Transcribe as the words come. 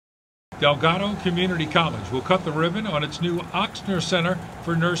Delgado Community College will cut the ribbon on its new Ochsner Center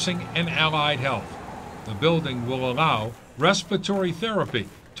for Nursing and Allied Health. The building will allow respiratory therapy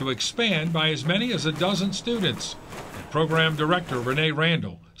to expand by as many as a dozen students. Program Director Renee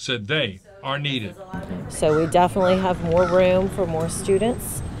Randall said they are needed. So we definitely have more room for more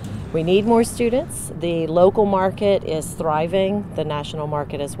students. We need more students. The local market is thriving, the national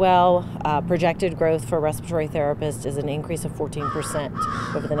market as well. Projected growth for respiratory therapists is an increase of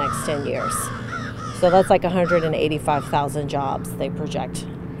 14% over the next 10 years. So that's like 185,000 jobs they project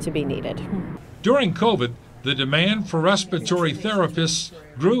to be needed. During COVID, the demand for respiratory therapists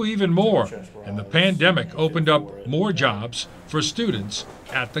grew even more, and the pandemic opened up more jobs for students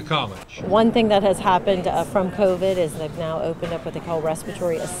at the college. One thing that has happened from COVID is they've now opened up what they call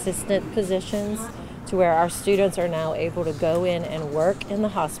respiratory assistant positions, to where our students are now able to go in and work in the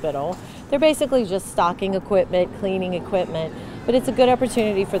hospital. They're basically just stocking equipment, cleaning equipment, but it's a good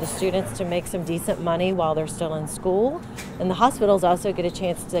opportunity for the students to make some decent money while they're still in school. And the hospitals also get a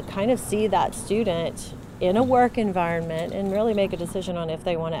chance to kind of see that student in a work environment and really make a decision on if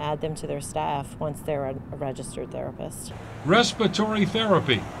they want to add them to their staff once they're a registered therapist. Respiratory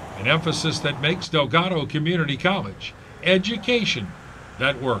therapy, an emphasis that makes Delgado Community College education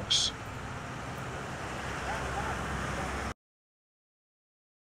that works.